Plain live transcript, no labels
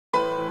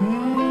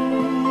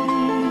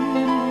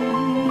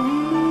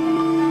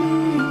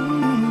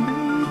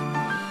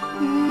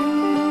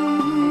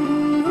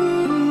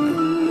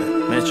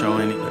Metro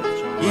ain't it?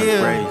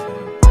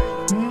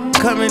 Yeah.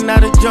 Coming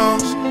out of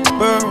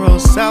Jonesboro,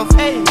 South.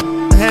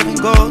 Heaven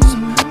goes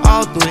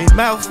all through their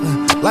mouth.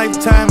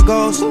 Lifetime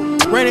goes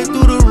running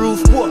through the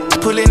roof.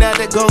 Pulling out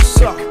the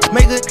ghost.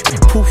 Make a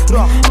poof.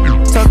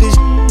 Talking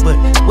but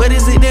what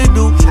is it they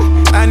do?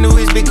 I knew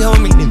it's big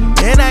homie,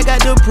 and I got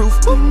the proof.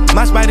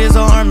 My spot is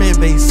on army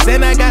base,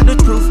 and I got the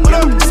proof.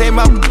 Say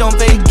my don't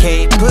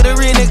vacate, put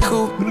her in the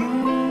coupe.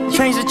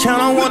 Change the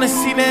channel, wanna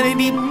see that in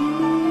deep.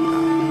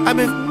 I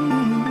been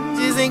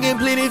just ain't getting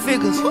plenty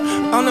figures.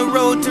 On the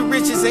road to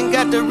riches and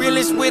got the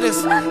realest with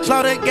us.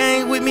 Slaughter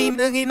gang with me,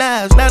 noogie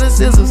knives, not a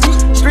scissors.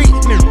 Street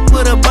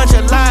with a bunch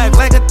of lives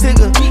like a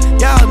tigger.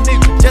 Y'all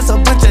niggas, just a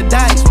bunch of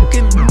dice.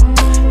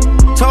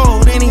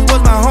 Told, and he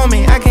was my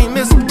homie, I can't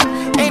miss him.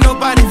 Ain't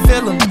nobody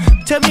feel him.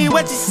 Tell me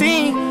what you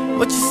seen,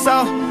 what you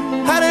saw.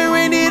 How they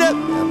ran it up,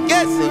 I'm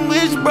guessing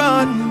which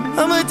broad.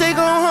 I'ma take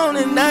home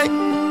tonight.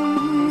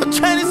 I'm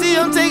trying to see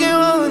I'm taking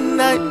home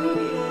tonight.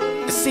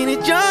 I seen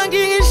it John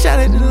getting shot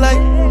at the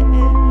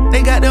light.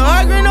 They got the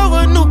arguing over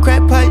a new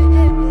crack pipe.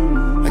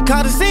 I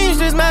call the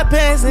seamstress, my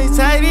pants ain't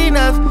tight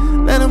enough.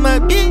 None of my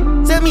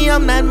bitch tell me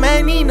I'm not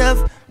man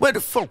enough. What the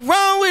fuck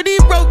wrong with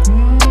these broke?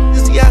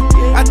 Yeah,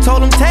 I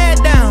told him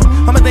tag down.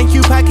 I'ma think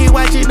you pocket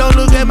watch it, don't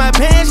look at my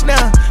pants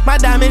now. My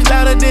diamonds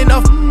louder than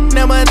no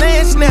never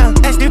lance now.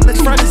 Ask the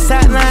bitch from the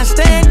sideline,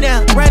 stand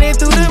down. Running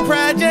through the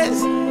projects,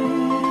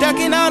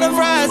 ducking all the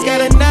fries. Got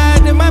a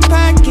nine in my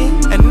pocket,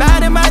 a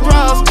nine in my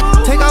drawers.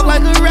 Take off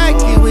like a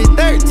racket with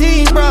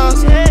 13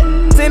 bras.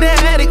 In the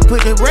attic,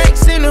 put the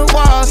brakes in the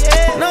walls.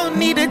 No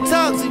need to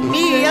talk to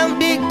me, I'm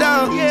big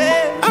dog.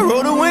 I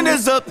roll the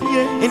windows up,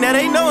 and that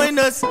ain't knowing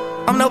us.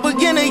 I'm no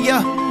beginner,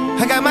 yeah.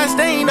 I got my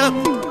stain up,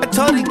 I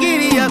told her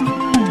giddy up.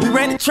 We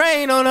ran the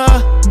train on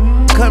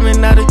her.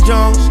 Coming out of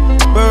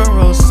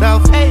Jonesboro,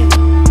 South.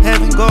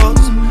 Heaven goes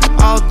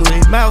all through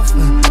their mouth.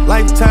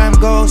 Lifetime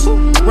goes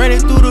running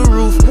through the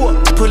roof.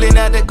 Pulling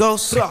out the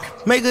ghost,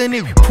 make a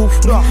nigga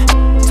poof.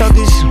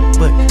 Talking shit,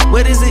 but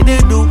what is it they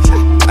do?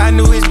 I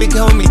knew it's big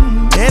homie,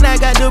 and I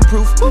got the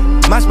proof.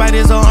 My spot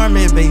is on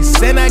army base,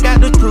 and I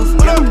got the proof.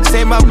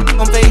 Say my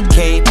don't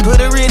vacate, put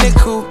her in the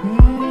coupe.